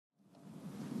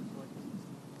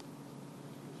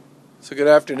So good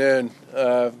afternoon.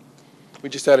 We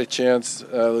just had a chance,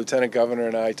 Lieutenant Governor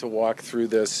and I, to walk through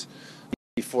this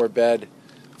 84-bed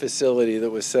facility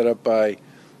that was set up by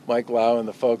Mike Lauf and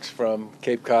the folks from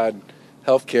Cape Cod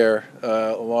HealthCare,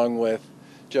 along with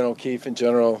General Keefe and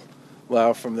General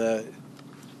Lauf from the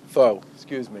from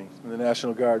the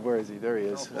National Guard. Where is he? There he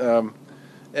is.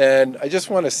 And I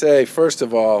just want to say, first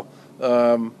of all,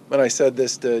 when I said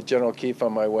this to General Keefe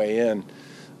on my way in,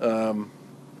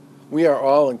 we are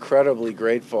all incredibly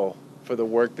grateful for the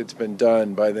work that's been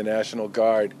done by the National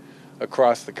Guard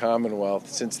across the Commonwealth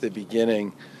since the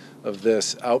beginning of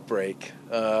this outbreak.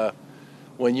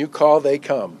 When you call, they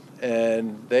come,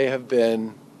 and they have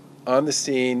been on the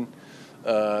scene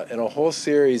in a whole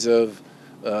series of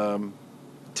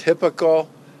typical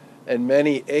and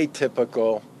many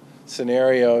atypical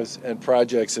scenarios and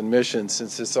projects and missions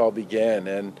since this all began.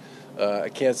 And I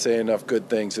can't say enough good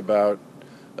things about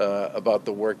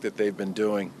the work that they've been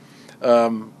doing.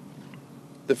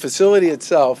 The facility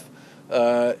itself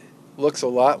looks a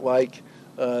lot like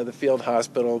the field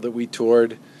hospital that we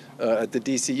toured at the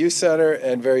DCU Center,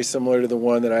 and very similar to the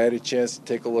one that I had a chance to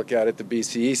take a look at the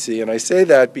BCEC. And I say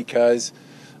that because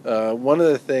one of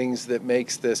the things that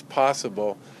makes this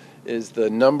possible is the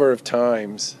number of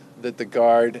times that the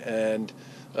Guard and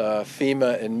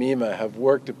FEMA and MEMA have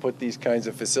worked to put these kinds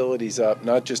of facilities up,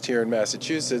 not just here in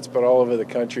Massachusetts, but all over the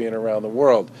country and around the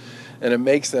world. And it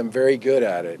makes them very good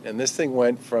at it. And this thing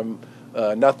went from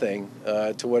nothing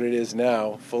to what it is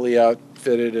now, fully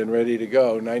outfitted and ready to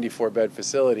go, 94-bed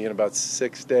facility in about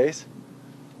 6 days.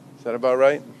 Is that about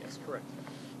right? Yes, correct.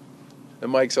 And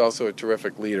Mike's also a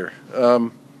terrific leader.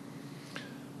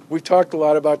 We've talked a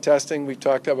lot about testing. We've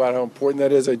talked about how important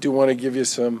that is. I do want to give you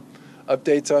some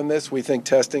updates on this. We think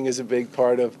testing is a big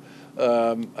part of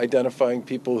identifying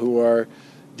people who are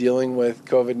dealing with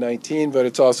COVID-19, but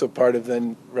it's also part of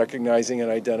then recognizing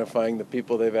and identifying the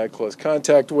people they've had close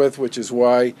contact with, which is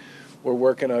why we're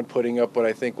working on putting up what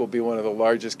I think will be one of the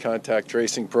largest contact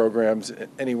tracing programs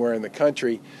anywhere in the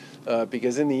country,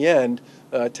 because in the end,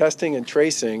 testing and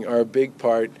tracing are a big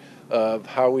part of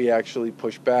how we actually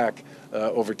push back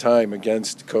over time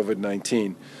against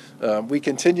COVID-19. We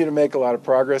continue to make a lot of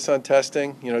progress on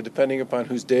testing. You know, depending upon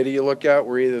whose data you look at,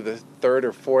 we're either the third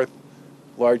or fourth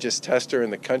largest tester in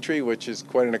the country, which is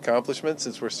quite an accomplishment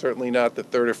since we're certainly not the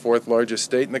third or fourth largest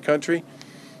state in the country.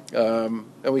 And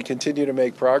we continue to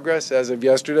make progress. As of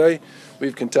yesterday,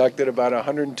 we've conducted about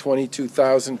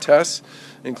 122,000 tests,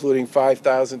 including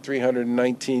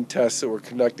 5,319 tests that were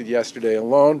conducted yesterday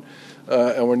alone.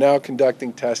 And we're now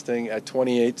conducting testing at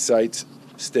 28 sites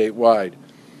statewide.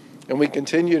 And we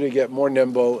continue to get more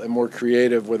nimble and more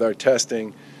creative with our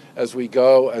testing as we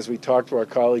go, as we talk to our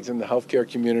colleagues in the healthcare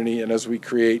community, and as we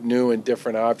create new and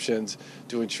different options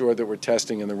to ensure that we're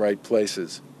testing in the right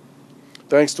places.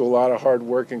 Thanks to a lot of hard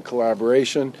work and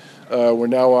collaboration, we're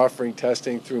now offering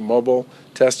testing through mobile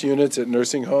test units at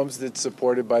nursing homes that's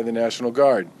supported by the National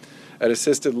Guard, at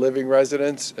assisted living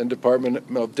residents and Department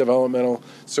of Developmental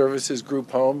Services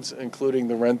group homes, including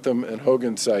the Rentham and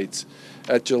Hogan sites,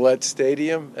 at Gillette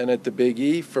Stadium and at the Big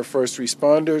E for first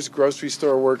responders, grocery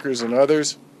store workers, and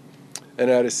others, and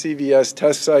at a CVS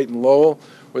test site in Lowell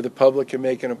where the public can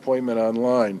make an appointment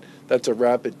online. That's a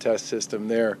rapid test system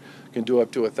there. Can do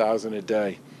up to 1,000 a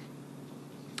day.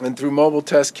 And through mobile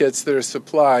test kits that are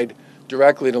supplied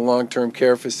directly to long-term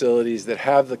care facilities that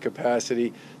have the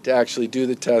capacity to actually do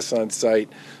the tests on site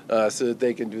so that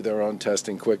they can do their own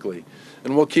testing quickly.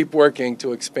 And we'll keep working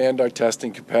to expand our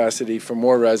testing capacity for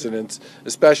more residents,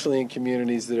 especially in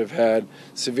communities that have had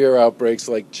severe outbreaks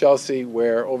like Chelsea,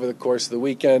 where over the course of the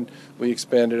weekend we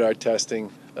expanded our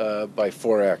testing by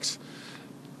 4x.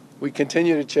 We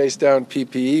continue to chase down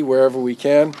PPE wherever we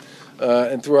can,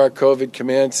 and through our COVID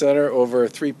Command Center, over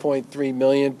 3.3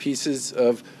 million pieces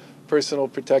of personal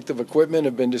protective equipment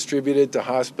have been distributed to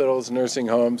hospitals, nursing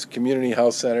homes, community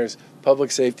health centers,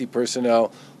 public safety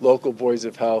personnel, local boards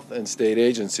of health, and state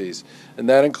agencies. And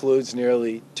that includes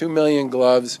nearly 2 million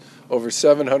gloves, over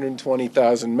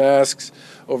 720,000 masks,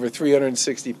 over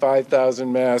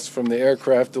 365,000 masks from the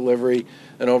aircraft delivery,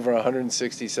 and over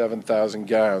 167,000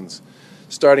 gowns.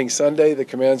 Starting Sunday, the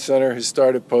Command Center has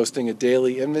started posting a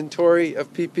daily inventory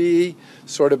of PPE,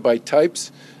 sorted by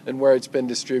types, and where it's been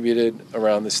distributed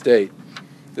around the state.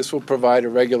 This will provide a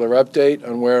regular update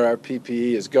on where our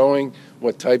PPE is going,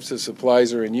 what types of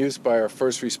supplies are in use by our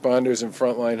first responders and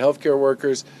frontline healthcare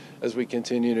workers as we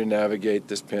continue to navigate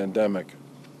this pandemic.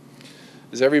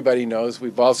 As everybody knows,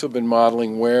 we've also been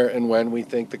modeling where and when we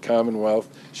think the Commonwealth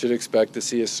should expect to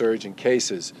see a surge in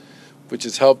cases, which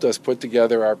has helped us put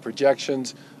together our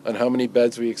projections on how many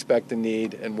beds we expect to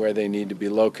need and where they need to be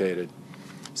located.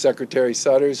 Secretary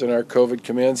Sutters and our COVID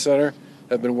Command Center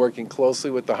have been working closely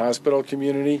with the hospital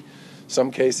community,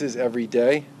 some cases every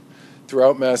day,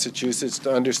 throughout Massachusetts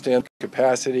to understand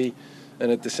capacity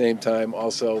and at the same time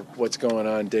also what's going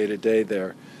on day to day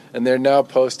there. And they're now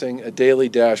posting a daily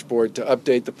dashboard to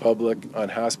update the public on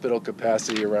hospital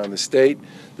capacity around the state.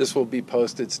 This will be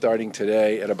posted starting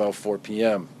today at about 4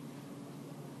 p.m.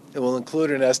 It will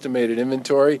include an estimated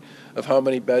inventory of how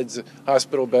many beds,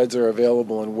 hospital beds are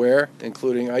available and where,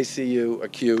 including ICU,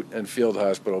 acute, and field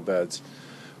hospital beds.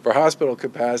 For hospital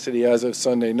capacity as of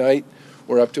Sunday night,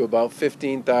 we're up to about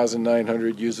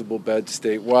 15,900 usable beds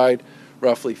statewide.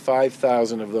 Roughly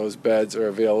 5,000 of those beds are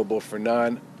available for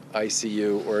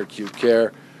non-ICU or acute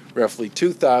care. Roughly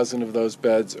 2,000 of those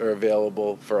beds are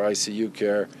available for ICU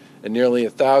care, and nearly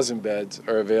 1,000 beds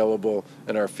are available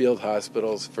in our field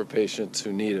hospitals for patients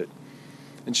who need it.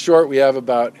 In short, we have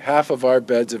about half of our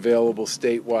beds available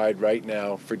statewide right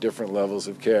now for different levels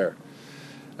of care.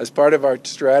 As part of our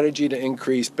strategy to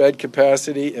increase bed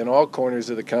capacity in all corners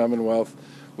of the Commonwealth,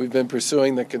 we've been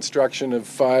pursuing the construction of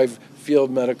 5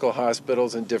 field medical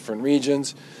hospitals in different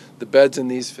regions. The beds in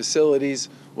these facilities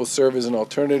will serve as an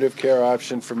alternative care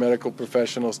option for medical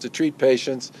professionals to treat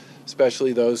patients,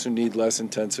 especially those who need less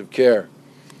intensive care.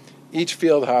 Each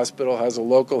field hospital has a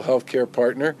local healthcare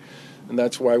partner, and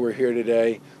that's why we're here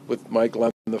today with Mike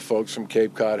Lem and the folks from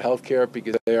Cape Cod HealthCare,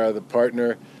 because they are the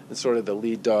partner and sort of the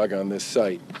lead dog on this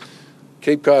site.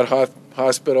 Cape Cod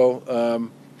Hospital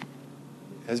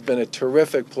has been a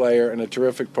terrific player and a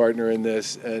terrific partner in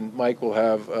this, and Mike will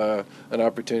have an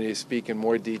opportunity to speak in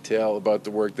more detail about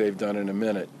the work they've done in a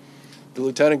minute. The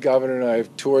Lieutenant Governor and I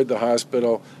have toured the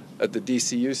hospital at the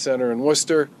DCU Center in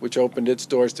Worcester, which opened its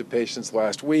doors to patients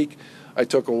last week. I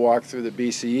took a walk through the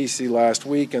BCEC last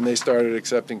week, and they started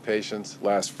accepting patients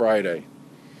last Friday.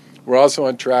 We're also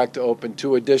on track to open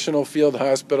 2 additional field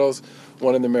hospitals,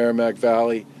 one in the Merrimack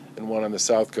Valley and one on the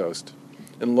South Coast.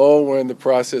 In Lowell, we're in the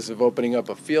process of opening up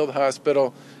a field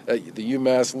hospital at the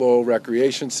UMass Lowell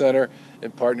Recreation Center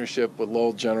in partnership with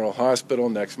Lowell General Hospital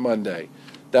next Monday.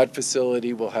 That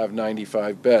facility will have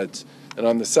 95 beds. And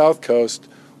on the South Coast,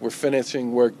 we're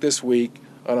finishing work this week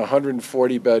on a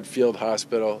 140-bed field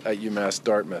hospital at UMass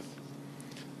Dartmouth.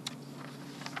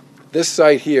 This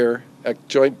site here at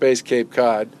Joint Base Cape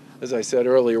Cod, as I said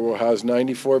earlier, will house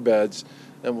 94 beds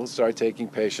and will start taking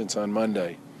patients on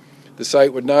Monday. The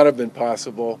site would not have been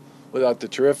possible without the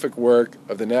terrific work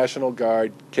of the National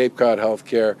Guard, Cape Cod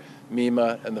HealthCare,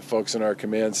 MEMA, and the folks in our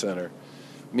command center.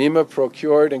 MEMA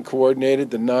procured and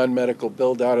coordinated the non-medical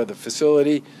build-out of the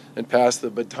facility and passed the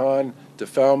baton to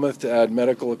Falmouth to add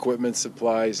medical equipment,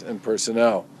 supplies, and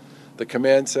personnel. The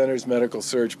command center's medical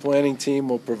surge planning team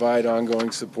will provide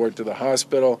ongoing support to the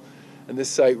hospital, and this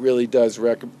site really does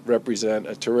represent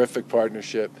a terrific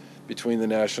partnership between the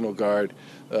National Guard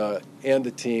and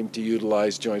the team to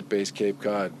utilize Joint Base Cape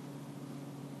Cod.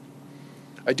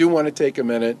 I do want to take a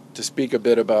minute to speak a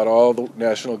bit about all the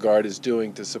National Guard is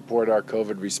doing to support our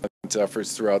COVID response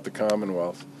efforts throughout the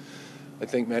Commonwealth. I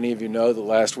think many of you know that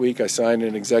last week I signed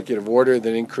an executive order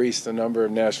that increased the number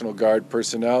of National Guard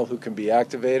personnel who can be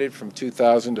activated from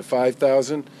 2,000 to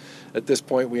 5,000. At this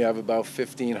point, we have about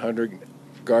 1,500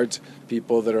 Guards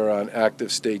people that are on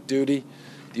active state duty.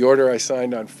 The order I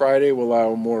signed on Friday will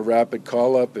allow a more rapid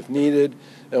call-up if needed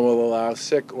and will allow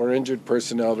sick or injured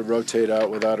personnel to rotate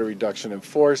out without a reduction in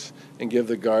force and give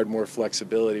the Guard more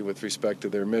flexibility with respect to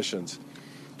their missions.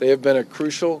 They have been a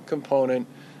crucial component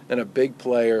and a big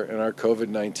player in our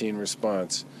COVID-19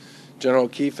 response. General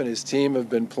Keefe and his team have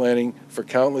been planning for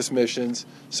countless missions,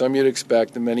 some you'd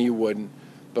expect and many you wouldn't,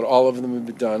 but all of them have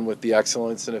been done with the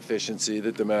excellence and efficiency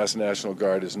that the Mass National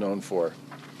Guard is known for.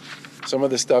 Some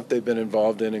of the stuff they've been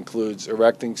involved in includes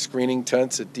erecting screening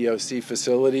tents at DOC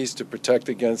facilities to protect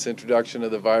against introduction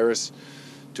of the virus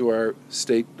to our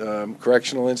state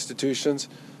correctional institutions,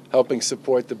 helping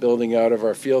support the building out of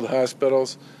our field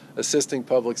hospitals, assisting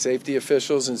public safety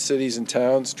officials in cities and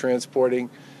towns transporting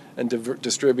and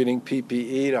distributing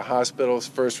PPE to hospitals,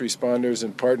 first responders,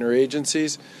 and partner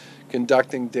agencies,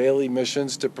 conducting daily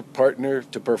missions to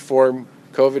perform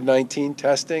COVID-19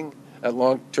 testing at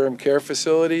long-term care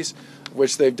facilities,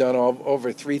 which they've done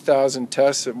over 3,000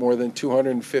 tests at more than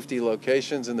 250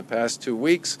 locations in the past 2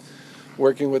 weeks,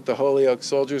 working with the Holyoke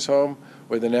Soldiers Home,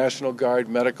 where the National Guard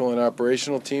medical and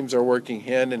operational teams are working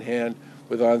hand-in-hand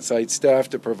with on-site staff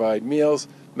to provide meals,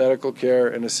 medical care,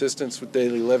 and assistance with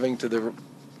daily living to the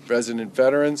resident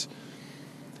veterans,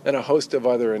 and a host of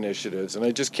other initiatives. And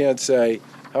I just can't say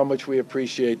how much we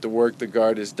appreciate the work the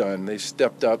Guard has done. They've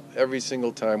stepped up every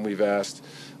single time we've asked,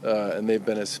 and they've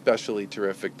been especially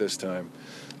terrific this time.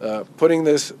 Putting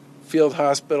this field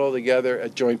hospital together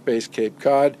at Joint Base Cape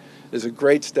Cod is a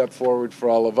great step forward for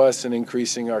all of us in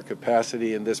increasing our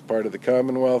capacity in this part of the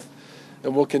Commonwealth,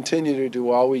 and we'll continue to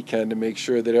do all we can to make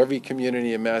sure that every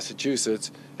community in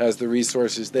Massachusetts has the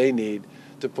resources they need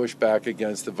to push back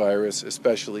against the virus,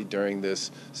 especially during this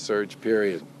surge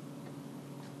period.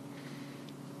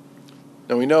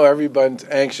 Now, we know everyone's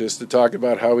anxious to talk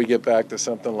about how we get back to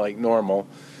something like normal,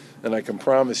 and I can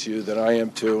promise you that I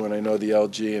am too, and I know the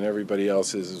LG and everybody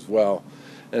else is as well.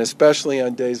 And especially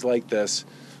on days like this,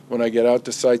 when I get out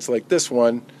to sites like this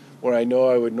one, where I know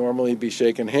I would normally be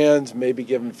shaking hands, maybe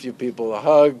giving a few people a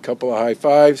hug, a couple of high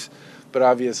fives, but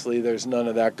obviously there's none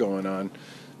of that going on,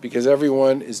 because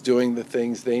everyone is doing the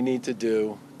things they need to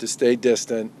do to stay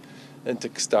distant and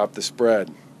to stop the spread.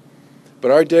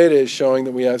 But our data is showing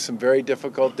that we have some very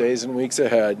difficult days and weeks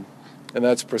ahead, and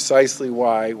that's precisely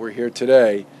why we're here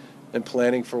today and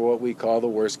planning for what we call the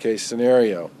worst case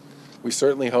scenario. We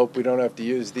certainly hope we don't have to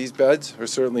use these beds, or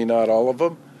certainly not all of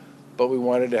them, but we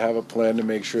wanted to have a plan to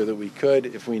make sure that we could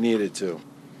if we needed to.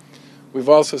 We've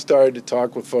also started to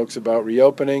talk with folks about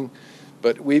reopening,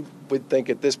 but we would think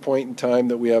at this point in time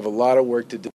that we have a lot of work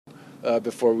to do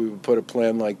before we would put a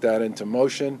plan like that into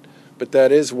motion. But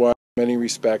that is why, in many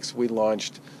respects, we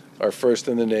launched our first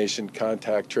in the nation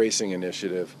contact tracing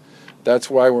initiative.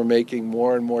 That's why we're making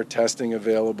more and more testing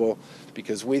available,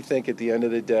 because we think at the end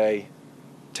of the day,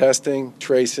 testing,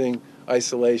 tracing,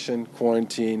 isolation,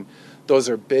 quarantine, those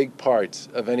are big parts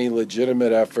of any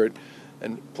legitimate effort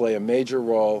and play a major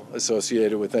role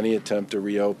associated with any attempt to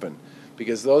reopen.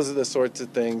 Because those are the sorts of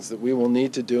things that we will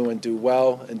need to do and do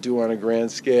well and do on a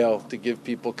grand scale to give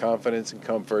people confidence and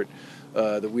comfort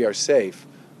that we are safe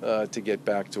to get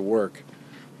back to work.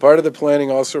 Part of the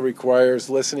planning also requires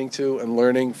listening to and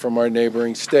learning from our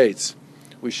neighboring states.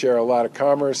 We share a lot of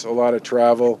commerce, a lot of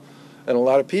travel, and a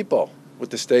lot of people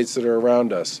with the states that are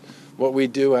around us. What we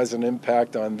do has an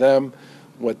impact on them,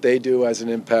 what they do has an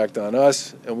impact on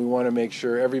us, and we want to make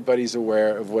sure everybody's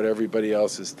aware of what everybody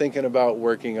else is thinking about,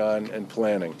 working on, and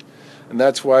planning. And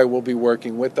that's why we'll be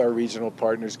working with our regional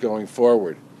partners going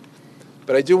forward.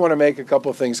 But I do want to make a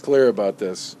couple things clear about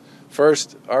this.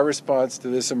 First, our response to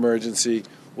this emergency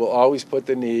will always put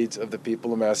the needs of the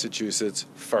people of Massachusetts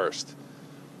first.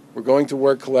 We're going to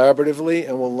work collaboratively,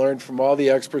 and we'll learn from all the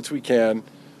experts we can,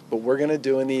 but we're going to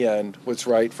do in the end what's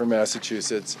right for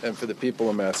Massachusetts and for the people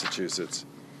of Massachusetts.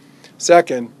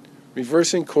 Second,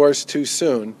 reversing course too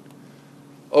soon,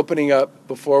 opening up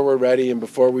before we're ready and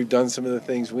before we've done some of the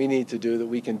things we need to do that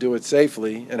we can do it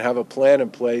safely and have a plan in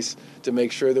place to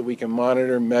make sure that we can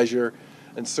monitor, measure,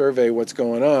 and survey what's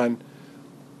going on,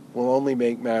 will only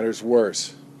make matters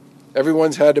worse.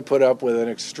 Everyone's had to put up with an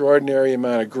extraordinary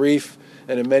amount of grief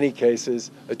and in many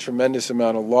cases a tremendous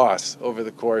amount of loss over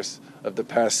the course of the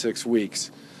past 6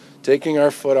 weeks. Taking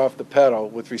our foot off the pedal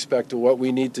with respect to what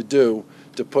we need to do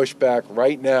to push back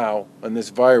right now on this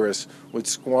virus would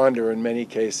squander in many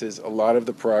cases a lot of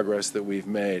the progress that we've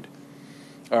made.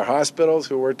 Our hospitals,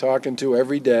 who we're talking to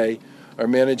every day, are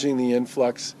managing the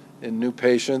influx in new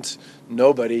patients.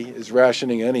 Nobody is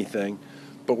rationing anything,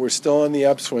 but we're still on the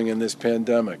upswing in this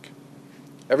pandemic.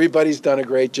 Everybody's done a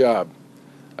great job.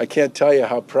 I can't tell you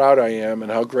how proud I am and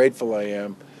how grateful I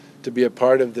am to be a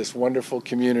part of this wonderful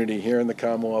community here in the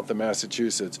Commonwealth of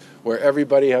Massachusetts, where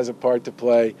everybody has a part to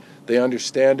play, they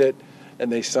understand it,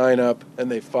 and they sign up, and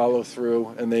they follow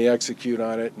through, and they execute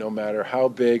on it, no matter how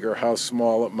big or how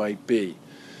small it might be.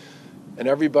 And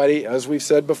everybody, as we've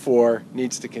said before,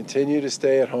 needs to continue to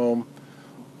stay at home.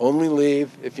 Only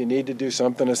leave if you need to do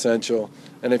something essential,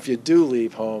 and if you do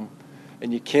leave home,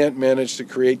 and you can't manage to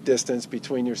create distance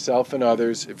between yourself and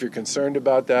others, if you're concerned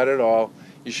about that at all,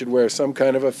 you should wear some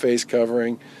kind of a face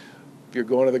covering. If you're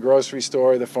going to the grocery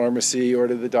store, the pharmacy, or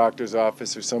to the doctor's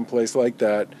office or someplace like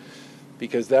that,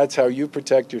 because that's how you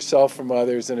protect yourself from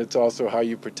others, and it's also how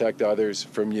you protect others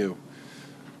from you.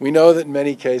 We know that in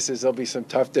many cases there'll be some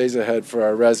tough days ahead for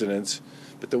our residents,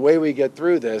 but the way we get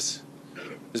through this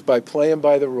is by playing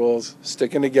by the rules,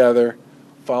 sticking together,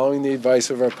 following the advice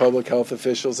of our public health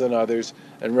officials and others,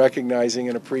 and recognizing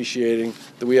and appreciating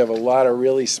that we have a lot of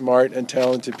really smart and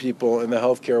talented people in the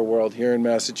healthcare world here in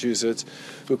Massachusetts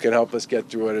who can help us get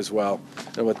through it as well.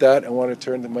 And with that, I want to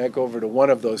turn the mic over to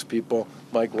one of those people,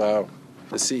 Mike Lauf,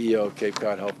 the CEO of Cape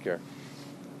Cod HealthCare.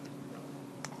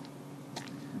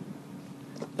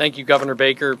 Thank you, Governor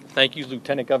Baker. Thank you,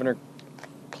 Lieutenant Governor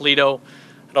Polito.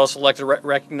 I'd also like to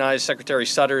recognize Secretary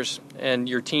Sutters and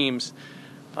your teams.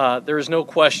 There is no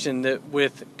question that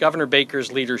with Governor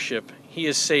Baker's leadership, he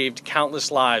has saved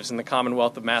countless lives in the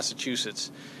Commonwealth of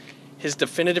Massachusetts. his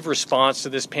definitive response to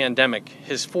this pandemic,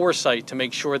 his foresight to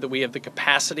make sure that we have the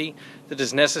capacity that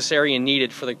is necessary and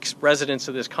needed for the residents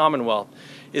of this Commonwealth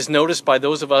is noticed by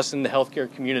those of us in the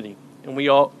healthcare community, and we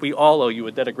all owe you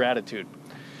a debt of gratitude.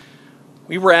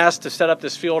 We were asked to set up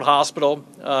this field hospital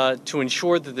to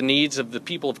ensure that the needs of the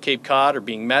people of Cape Cod are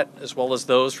being met, as well as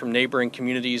those from neighboring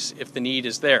communities if the need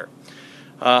is there.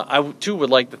 I too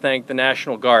would like to thank the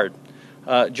National Guard,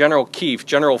 General Keefe,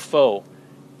 General Foe,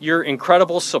 your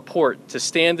incredible support to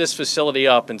stand this facility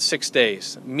up in 6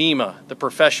 days. MEMA, the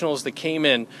professionals that came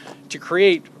in to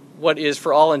create what is,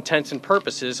 for all intents and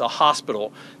purposes, a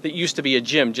hospital that used to be a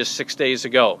gym just 6 days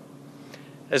ago.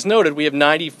 As noted, we have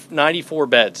 94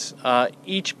 beds.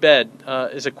 Each bed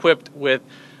is equipped with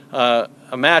a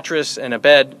mattress and a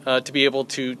bed to be able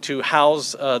to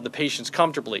house the patients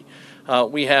comfortably.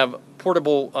 We have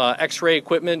portable x-ray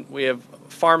equipment. We have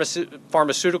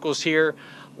pharmaceuticals here,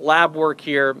 lab work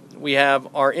here. We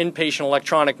have our inpatient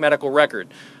electronic medical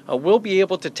record. We'll be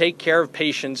able to take care of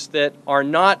patients that are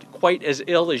not quite as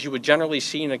ill as you would generally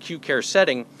see in an acute care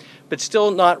setting, but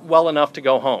still not well enough to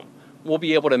go home. We'll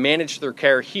be able to manage their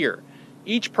care here.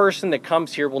 Each person that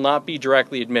comes here will not be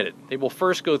directly admitted. They will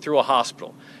first go through a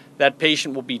hospital. That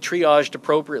patient will be triaged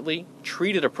appropriately,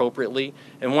 treated appropriately,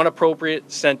 and when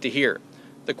appropriate, sent to here.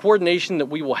 The coordination that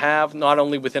we will have, not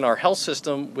only within our health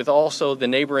system, with also the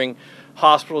neighboring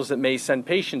hospitals that may send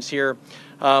patients here,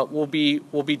 will be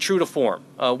true to form.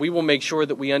 We will make sure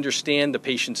that we understand the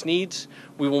patient's needs.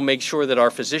 We will make sure that our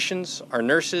physicians, our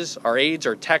nurses, our aides,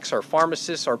 our techs, our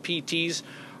pharmacists, our PTs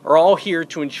are all here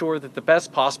to ensure that the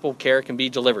best possible care can be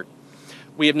delivered.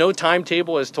 We have no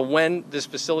timetable as to when this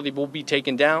facility will be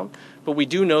taken down, but we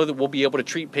do know that we'll be able to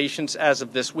treat patients as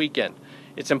of this weekend.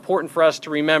 It's important for us to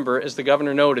remember, as the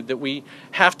governor noted, that we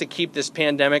have to keep this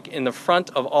pandemic in the front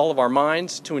of all of our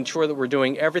minds to ensure that we're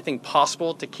doing everything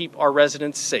possible to keep our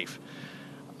residents safe.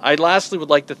 I lastly would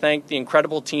like to thank the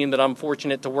incredible team that I'm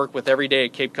fortunate to work with every day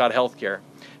at Cape Cod HealthCare.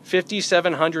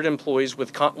 5,700 employees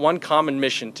with one common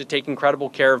mission: to take incredible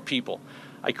care of people.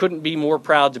 I couldn't be more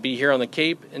proud to be here on the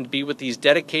Cape and to be with these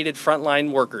dedicated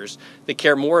frontline workers that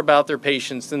care more about their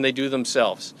patients than they do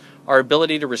themselves. Our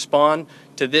ability to respond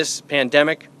to this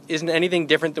pandemic isn't anything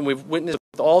different than we've witnessed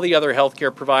with all the other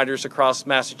healthcare providers across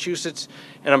Massachusetts,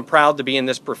 and I'm proud to be in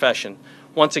this profession.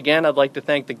 Once again, I'd like to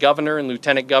thank the governor and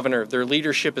lieutenant governor. Their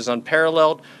leadership is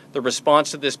unparalleled. The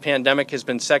response to this pandemic has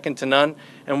been second to none,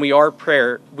 and we are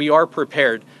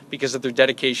prepared because of their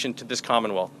dedication to this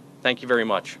Commonwealth. Thank you very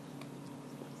much.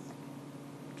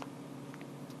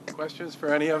 Questions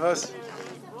for any of us?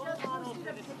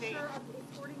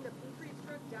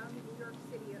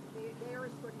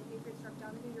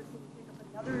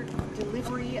 Another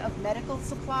delivery of medical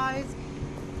supplies.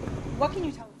 What can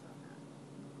you tell us about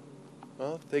that?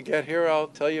 Well, if they get here, I'll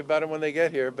tell you about it when they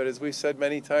get here. But as we've said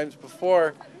many times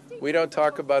before, we don't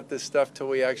talk about this stuff till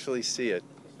we actually see it.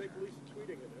 The state police are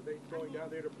tweeting it. Are they going down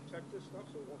there to protect this stuff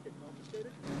so it won't get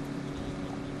confiscated?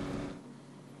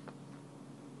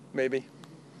 Maybe.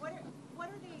 What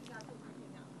are they exactly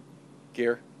picking up?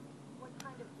 Gear. What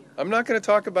kind of gear? I'm not going to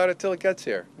talk about it till it gets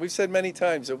here. We've said many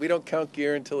times that we don't count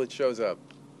gear until it shows up.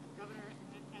 Governor,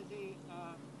 as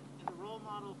a role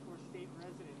model for state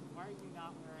residents, why are you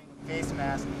not wearing a face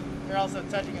mask? You're also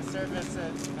touching a surface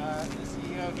that the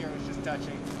CEO here was just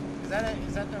touching. Is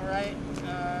that the right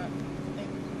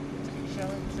thing to be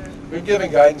showing to? We're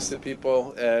giving guidance to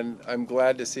people, and I'm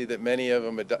glad to see that many of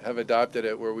them have adopted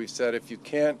it, where we've said if you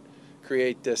can't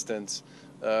create distance,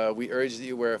 we urge that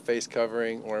you wear a face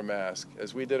covering or a mask.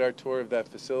 As we did our tour of that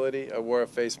facility, I wore a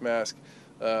face mask.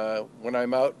 When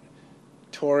I'm out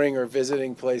touring or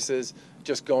visiting places,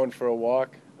 just going for a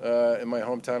walk in my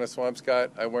hometown of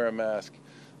Swampscott, I wear a mask.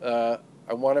 I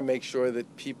want to make sure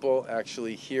that people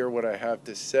actually hear what I have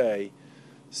to say,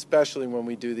 especially when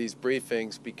we do these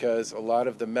briefings, because a lot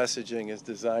of the messaging is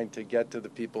designed to get to the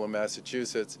people in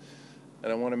Massachusetts,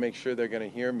 and I want to make sure they're going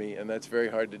to hear me, and that's very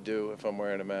hard to do if I'm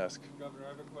wearing a mask. Governor, I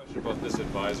have a question about this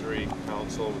advisory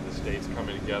council with the states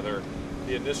coming together.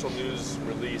 The initial news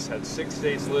release had 6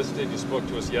 states listed. You spoke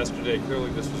to us yesterday. Clearly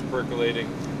this was percolating.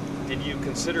 Did you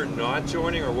consider not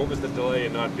joining, or what was the delay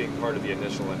in not being part of the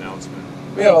initial announcement?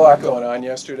 We had a lot going on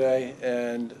yesterday,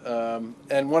 and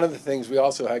one of the things we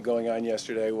also had going on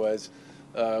yesterday was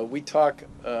we talk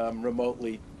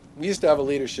remotely. We used to have a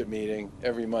leadership meeting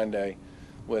every Monday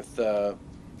with the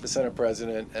Senate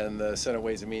President and the Senate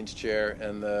Ways and Means Chair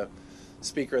and the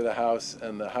Speaker of the House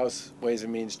and the House Ways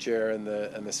and Means Chair and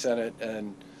the Senate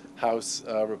and House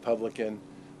Republican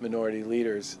minority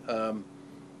leaders.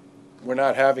 We're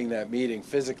not having that meeting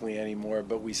physically anymore,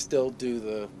 but we still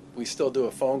do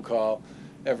a phone call,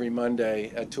 every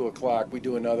Monday at 2 o'clock. We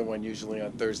do another one usually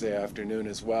on Thursday afternoon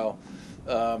as well.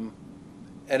 And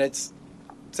it's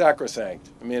sacrosanct.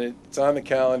 I mean, it's on the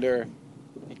calendar.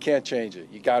 You can't change it.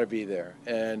 You got to be there.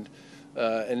 And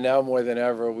now more than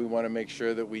ever, we want to make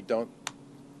sure that we don't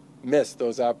miss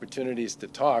those opportunities to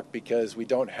talk, because we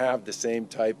don't have the same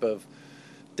type of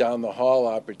down the hall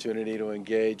opportunity to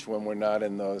engage when we're not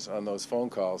on those phone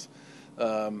calls.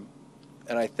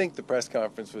 And I think the press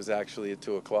conference was actually at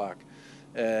 2 o'clock.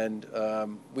 And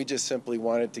we just simply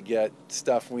wanted to get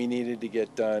stuff we needed to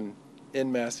get done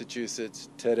in Massachusetts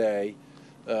today,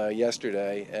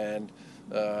 yesterday, and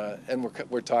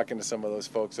we're talking to some of those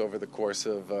folks over the course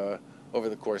of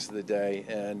the day,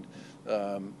 and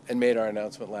made our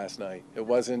announcement last night.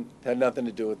 It had nothing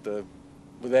to do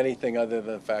with anything other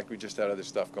than the fact we just had other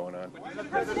stuff going on. The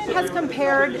president has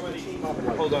compared.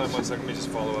 Hold on 1 second, let me just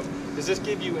follow up. Does this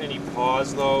give you any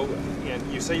pause, though?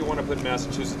 And you say you want to put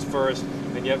Massachusetts first,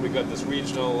 and yet we've got this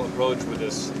regional approach with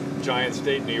this giant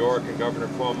state, New York, and Governor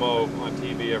Cuomo on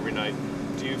TV every night.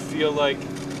 Do you feel like,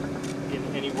 in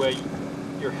any way,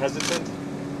 you're hesitant?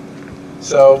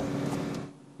 So,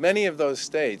 many of those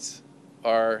states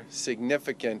are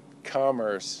significant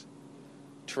commerce,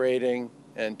 trading,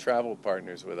 and travel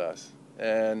partners with us.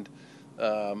 And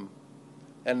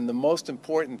the most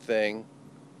important thing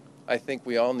I think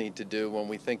we all need to do when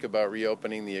we think about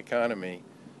reopening the economy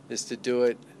is to do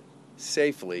it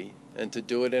safely and to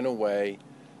do it in a way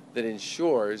that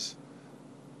ensures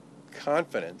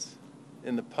confidence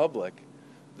in the public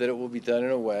that it will be done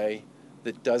in a way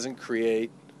that doesn't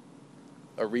create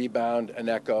a rebound, an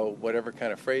echo, whatever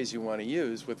kind of phrase you want to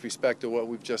use with respect to what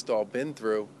we've just all been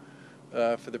through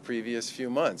for the previous few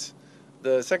months.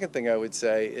 The second thing I would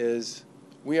say is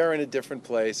we are in a different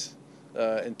place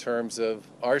in terms of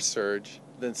our surge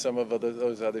than some of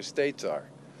those other states are.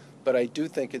 But I do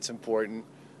think it's important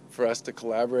for us to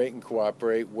collaborate and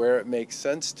cooperate where it makes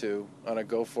sense to on a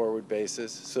go-forward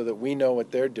basis, so that we know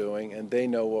what they're doing and they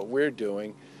know what we're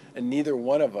doing, and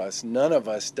none of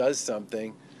us does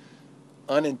something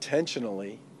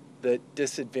unintentionally that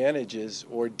disadvantages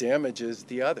or damages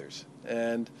the others.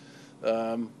 And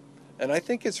I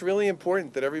think it's really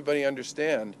important that everybody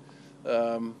understand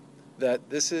that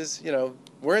this is,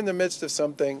 we're in the midst of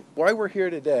something. Why we're here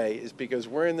today is because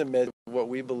we're in the midst of what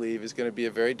we believe is going to be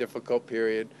a very difficult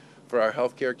period for our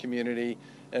healthcare community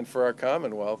and for our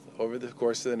Commonwealth over the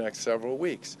course of the next several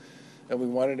weeks. And we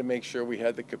wanted to make sure we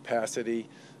had the capacity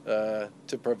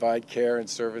to provide care and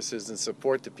services and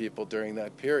support to people during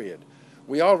that period.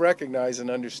 We all recognize and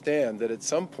understand that at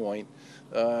some point,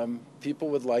 people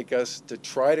would like us to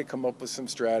try to come up with some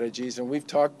strategies, and we've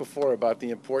talked before about the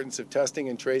importance of testing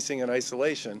and tracing and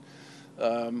isolation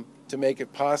to make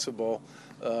it possible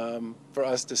for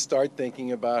us to start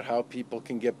thinking about how people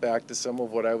can get back to some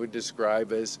of what I would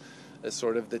describe as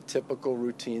sort of the typical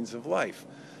routines of life.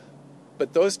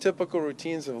 But those typical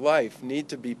routines of life need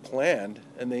to be planned,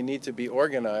 and they need to be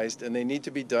organized, and they need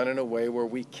to be done in a way where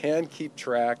we can keep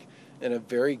track in a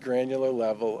very granular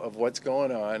level of what's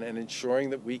going on and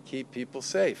ensuring that we keep people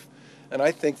safe. And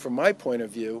I think from my point of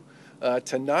view,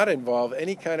 to not involve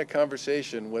any kind of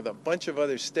conversation with a bunch of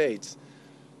other states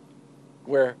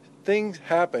where things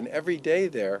happen every day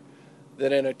there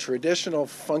that in a traditional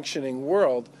functioning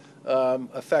world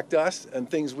affect us, and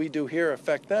things we do here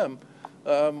affect them,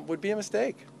 would be a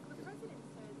mistake. The president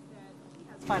says that he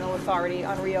has final authority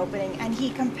on reopening, and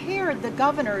he compared the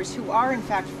governors who are in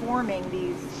fact forming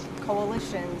these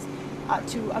coalitions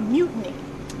to a mutiny.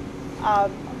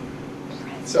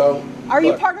 So, are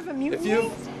you part of a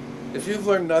mutiny? If you've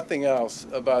learned nothing else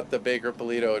about the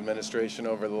Baker-Polito administration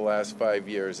over the last 5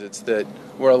 years, it's that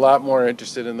we're a lot more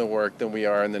interested in the work than we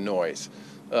are in the noise.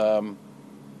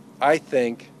 I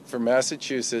think for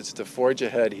Massachusetts to forge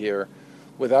ahead here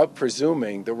without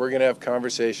presuming that we're going to have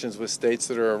conversations with states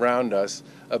that are around us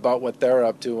about what they're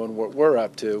up to and what we're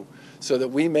up to, so that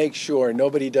we make sure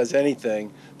nobody does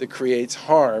anything that creates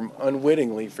harm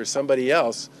unwittingly for somebody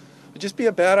else, would just be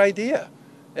a bad idea.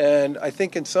 And I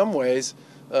think in some ways,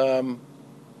 some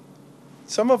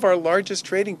of our largest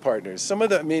trading partners,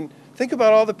 think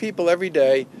about all the people every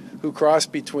day who cross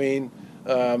between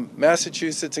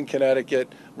Massachusetts and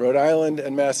Connecticut, Rhode Island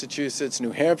and Massachusetts,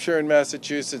 New Hampshire and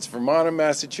Massachusetts, Vermont and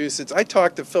Massachusetts. I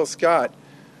talk to Phil Scott,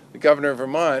 the governor of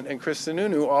Vermont, and Chris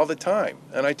Sununu all the time.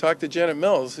 And I talk to Janet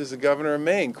Mills, who's the governor of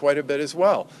Maine, quite a bit as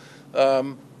well.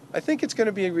 I think it's going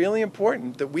to be really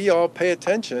important that we all pay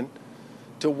attention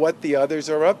to what the others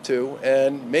are up to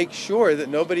and make sure that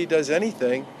nobody does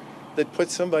anything that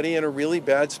puts somebody in a really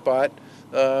bad spot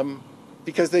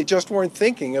because they just weren't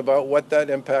thinking about what that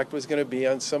impact was going to be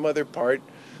on some other part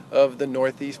of the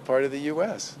northeast part of the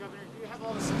U.S. Governor, do you have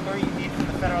all the support you need from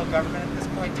the federal government at this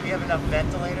point? Do we have enough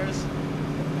ventilators?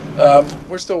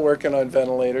 We're still working on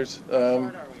ventilators. How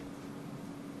short are we?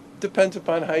 Depends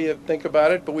upon how you think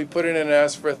about it, but we put in an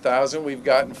ask for 1,000. We've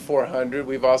gotten 400.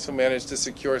 We've also managed to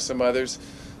secure some others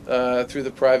through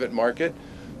the private market,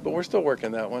 but we're still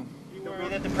working that one. Do you worry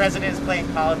that the president is playing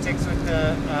politics with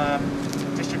the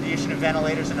distribution of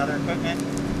ventilators and other equipment?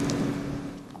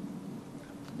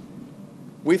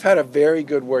 We've had a very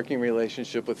good working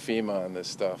relationship with FEMA on this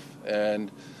stuff,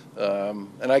 and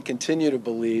I continue to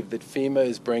believe that FEMA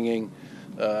is bringing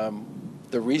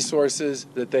the resources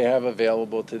that they have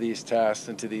available to these tasks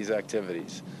and to these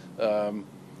activities.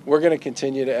 We're going to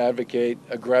continue to advocate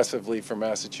aggressively for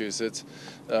Massachusetts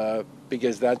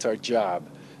because that's our job,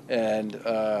 and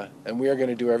we are going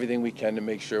to do everything we can to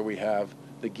make sure we have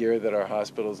the gear that our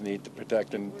hospitals need to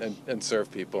protect and serve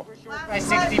people. If we're short by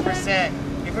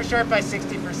 60%, if we're short by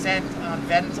 60% on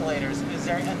ventilators, is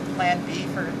there a plan B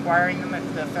for acquiring them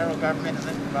if the federal government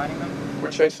isn't providing them?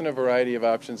 We're chasing a variety of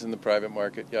options in the private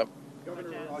market. Yep.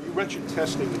 Governor, you mentioned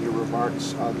testing in your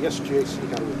remarks. The SGAC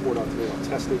had a report out today on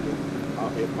testing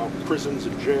in prisons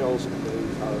and jails, and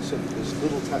they said that there's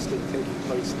little testing taking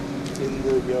place in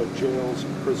the jails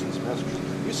and prisons in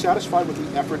Massachusetts. Are you satisfied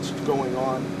with the efforts going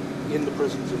on in the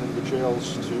prisons and in the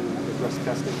jails to address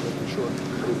testing, making sure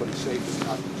everybody's safe and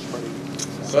not spreading?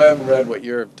 So I haven't read what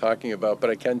you're talking about, but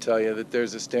I can tell you that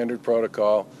there's a standard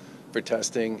protocol for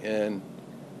testing in,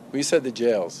 well, you said the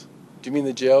jails. Do you mean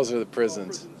the jails or the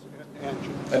prisons?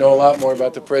 I know a lot more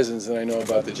about the prisons than I know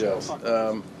about the jails.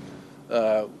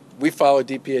 We follow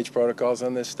DPH protocols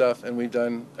on this stuff, and we've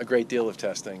done a great deal of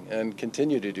testing and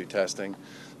continue to do testing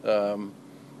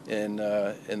in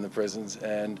the prisons.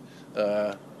 And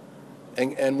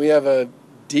we have a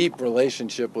deep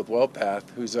relationship with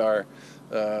WellPath, who's our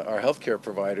healthcare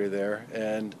provider there,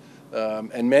 and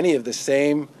many of the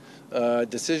same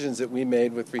decisions that we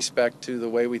made with respect to the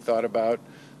way we thought about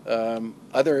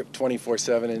other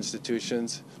 24/7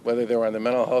 institutions, whether they were on the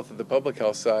mental health or the public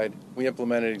health side, we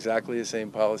implemented exactly the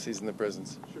same policies in the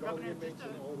prisons. Should all the inmates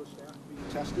and all the staff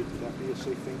be tested? Would that be a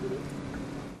safe thing to do?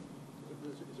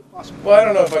 Is it possible? Well, I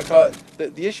don't know if I call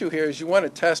it. The issue here is you want to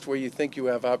test where you think you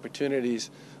have opportunities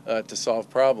to solve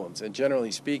problems. And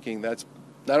generally speaking, that's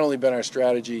not only been our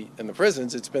strategy in the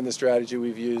prisons, it's been the strategy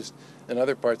we've used in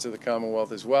other parts of the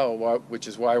Commonwealth as well, which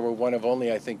is why we're one of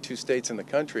only, I think, 2 states in the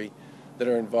country that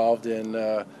are involved in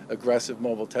aggressive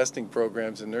mobile testing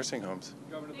programs in nursing homes.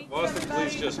 The Boston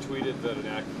police just tweeted that an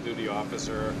active duty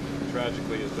officer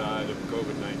tragically has died of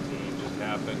COVID-19, just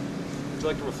happened. Would you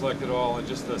like to reflect at all on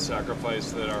just the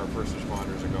sacrifice that our first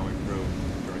responders are going through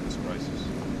during this crisis?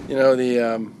 You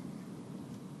know,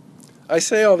 I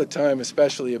say all the time,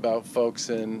 especially about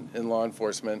folks in law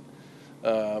enforcement,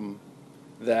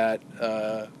 that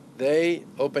they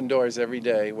open doors every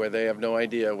day where they have no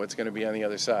idea what's going to be on the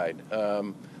other side.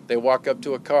 They walk up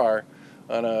to a car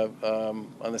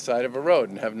on the side of a road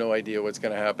and have no idea what's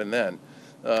going to happen then.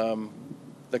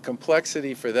 The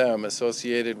complexity for them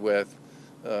associated with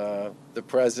the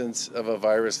presence of a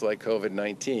virus like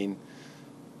COVID-19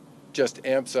 just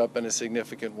amps up in a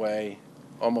significant way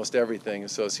almost everything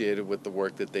associated with the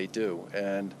work that they do.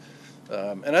 And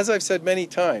as I've said many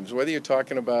times, whether you're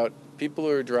talking about people who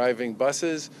are driving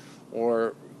buses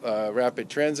or rapid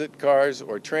transit cars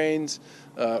or trains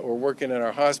or working in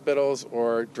our hospitals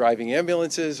or driving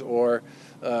ambulances or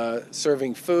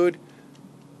serving food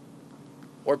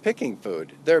or picking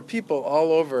food, there are people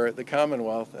all over the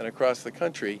Commonwealth and across the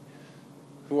country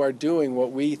who are doing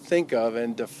what we think of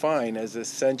and define as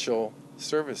essential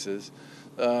services.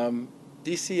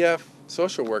 DCF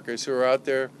social workers who are out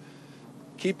there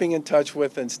keeping in touch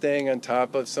with and staying on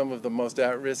top of some of the most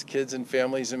at-risk kids and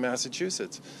families in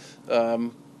Massachusetts.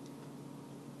 And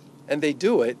they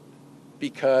do it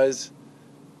because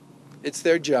it's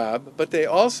their job, but they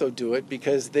also do it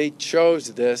because they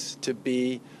chose this to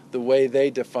be the way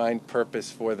they define purpose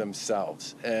for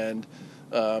themselves. And,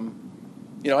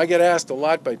 you know, I get asked a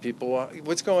lot by people,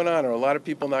 what's going on? Are a lot of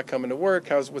people not coming to work?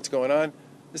 What's going on?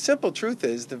 The simple truth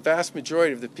is the vast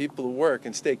majority of the people who work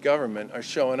in state government are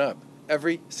showing up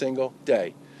every single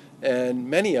day. And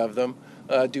many of them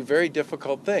do very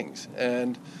difficult things.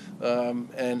 And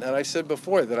I said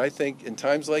before that I think in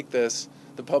times like this,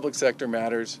 the public sector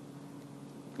matters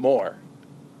more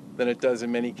than it does in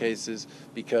many cases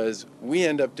because we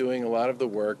end up doing a lot of the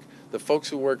work. The folks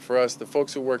who work for us, the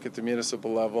folks who work at the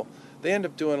municipal level, they end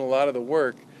up doing a lot of the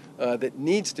work that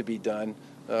needs to be done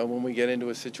when we get into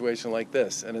a situation like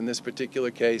this. And in this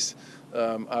particular case,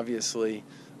 obviously,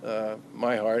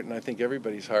 my heart, and I think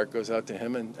everybody's heart, goes out to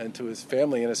him and to his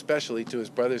family, and especially to his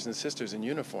brothers and sisters in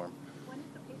uniform. When is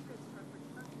the Patriots start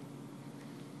returning?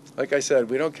 Like I said,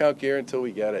 we don't count gear until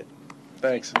we get it.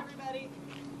 Thanks.